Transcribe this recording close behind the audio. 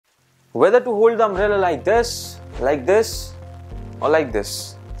Whether to hold the umbrella like this, or like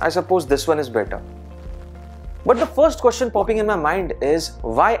this. I suppose this one is better. But the first question popping in my mind is,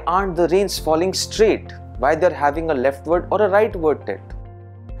 why aren't the rains falling straight? Why they're having a leftward or a rightward tilt?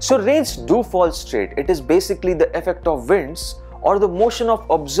 So rains do fall straight. It is basically the effect of winds or the motion of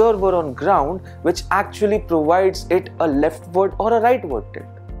observer on ground which actually provides it a leftward or a rightward tilt.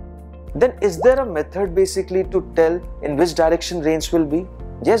 Then is there a method basically to tell in which direction rains will be?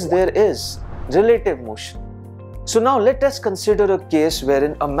 Yes, there is. Relative motion. So now let us consider a case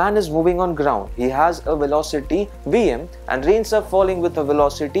wherein a man is moving on ground. He has a velocity Vm and rains are falling with a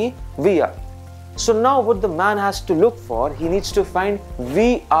velocity Vr. So now what the man has to look for, he needs to find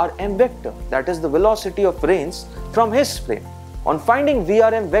Vrm vector, that is the velocity of rains from his frame. On finding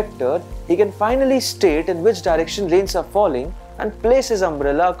Vrm vector, he can finally state in which direction rains are falling and place his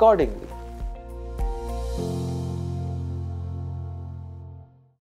umbrella accordingly.